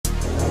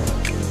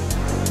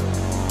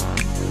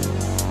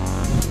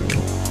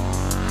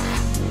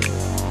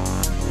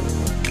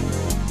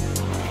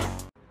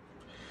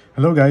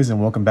Hello guys, and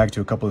welcome back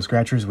to a couple of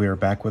scratchers. We are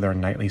back with our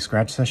nightly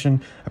scratch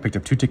session. I picked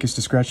up 2 tickets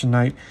to scratch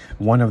tonight,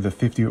 one of the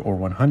 50 or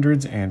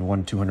 100s and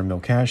one 200 mil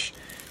cash.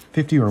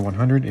 50 or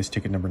 100 is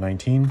ticket number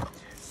 19.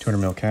 200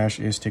 mil cash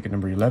is ticket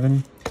number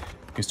 11.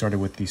 Get started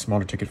with the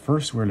smaller ticket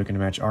first. We're looking to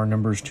match our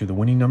numbers to the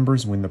winning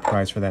numbers, win the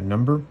prize for that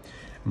number.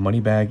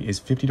 Money bag is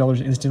 $50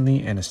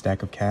 instantly, and a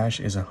stack of cash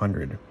is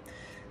 100.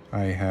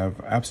 I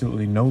have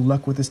absolutely no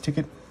luck with this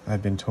ticket.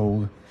 I've been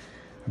told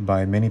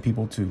by many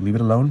people to leave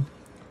it alone,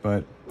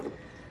 but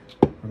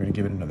we're going to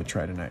give it another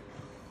try tonight.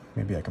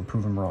 Maybe I can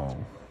prove them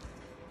wrong.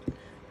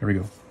 Here we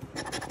go.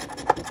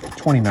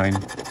 29,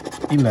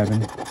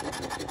 11,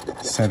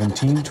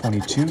 17,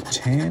 22,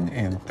 10,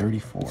 and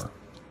 34.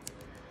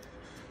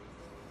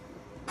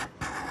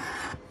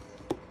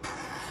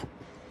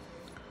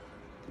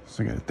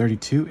 So I got a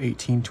 32,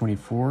 18,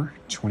 24,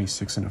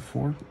 26, and a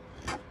 4.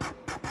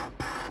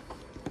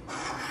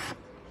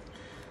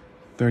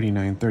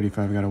 39,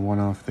 35, I got a 1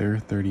 off there.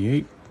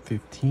 38,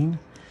 15,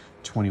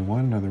 21,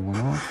 another 1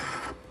 off.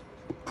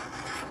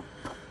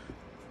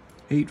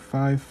 8,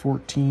 5,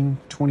 14,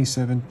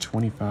 27,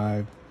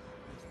 25.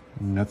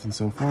 Nothing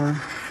so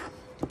far.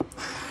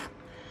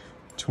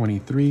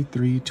 23,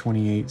 3,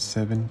 28,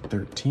 7,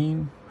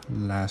 13.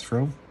 Last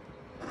row.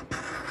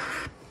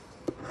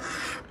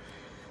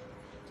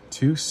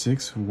 2,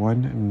 6,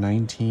 1,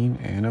 19,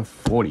 and a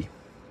 40.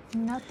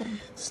 Nothing.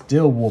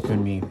 Still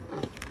whooping me.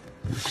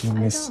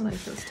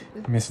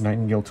 Miss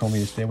Nightingale told me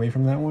to stay away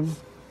from that one.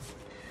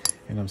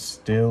 And I'm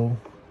still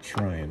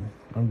trying.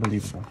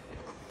 Unbelievable.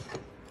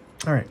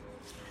 All right.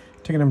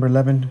 Ticket number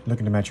 11,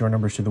 looking to match your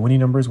numbers to the winning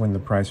numbers, win the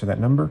prize for that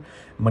number.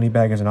 Money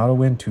bag is an auto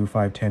win. 2,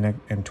 5,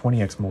 10, and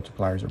 20x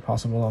multipliers are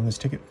possible on this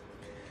ticket.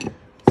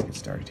 Let's get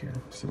started here.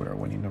 See what our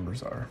winning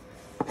numbers are.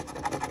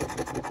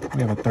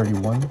 We have a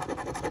 31,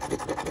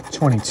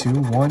 22,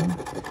 1,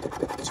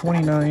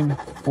 29,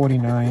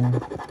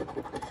 49,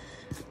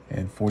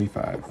 and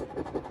 45.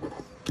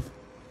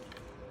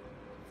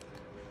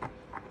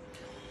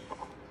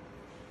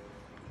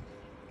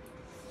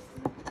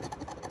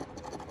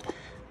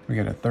 We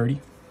got a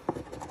 30,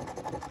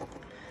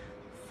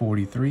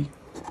 43,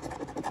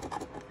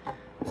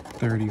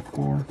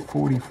 34,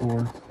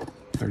 44,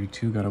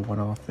 32, got a 1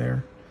 off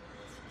there.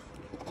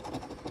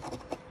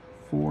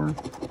 4,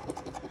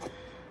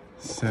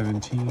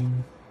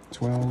 17,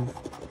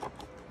 12,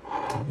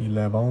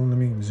 11. Let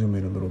me zoom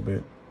in a little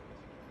bit.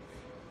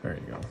 There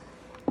you go.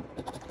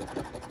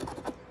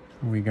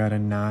 We got a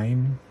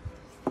 9,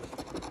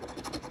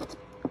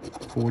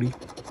 40,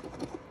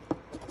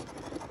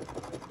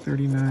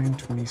 39,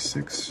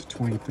 26,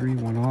 23,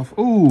 1 off.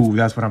 Ooh,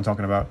 that's what I'm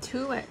talking about.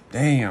 2x.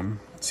 Damn,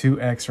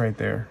 2x right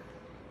there.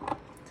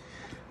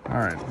 All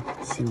right,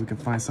 let's see if we can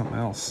find something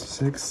else.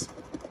 6,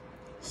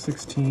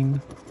 16,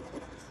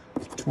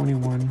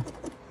 21,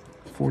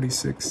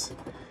 46,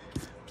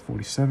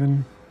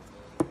 47,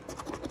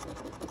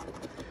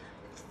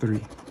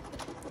 3,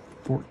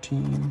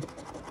 14,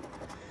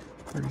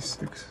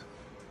 36,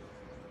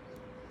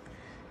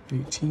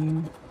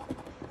 18,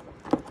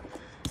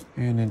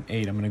 and an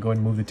 8. I'm going to go ahead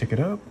and move the ticket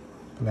up.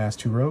 Last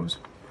 2 rows.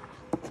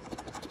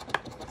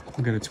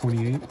 We got a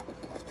 28,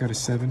 got a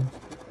 7,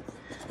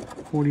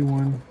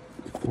 41,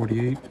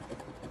 48,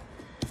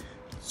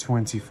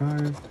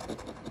 25,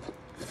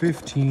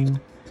 15,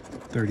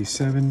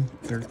 37,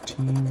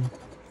 13,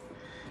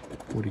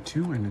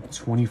 42, and a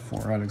 24.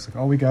 All right, looks like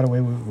all we got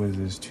away with was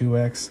this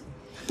 2x.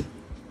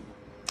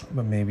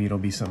 But maybe it'll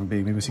be something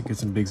big. Maybe we should get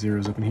some big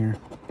zeros up in here.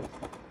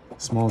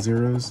 Small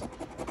zeros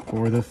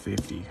for the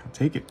 50. I'll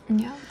take it.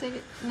 Yeah, I'll take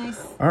it. Nice.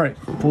 All right,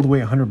 pulled away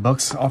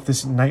 $100 off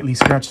this nightly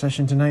scratch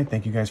session tonight.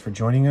 Thank you guys for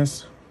joining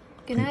us.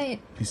 Good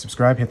night. Please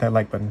subscribe, hit that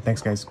like button.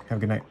 Thanks, guys. Have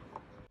a good night.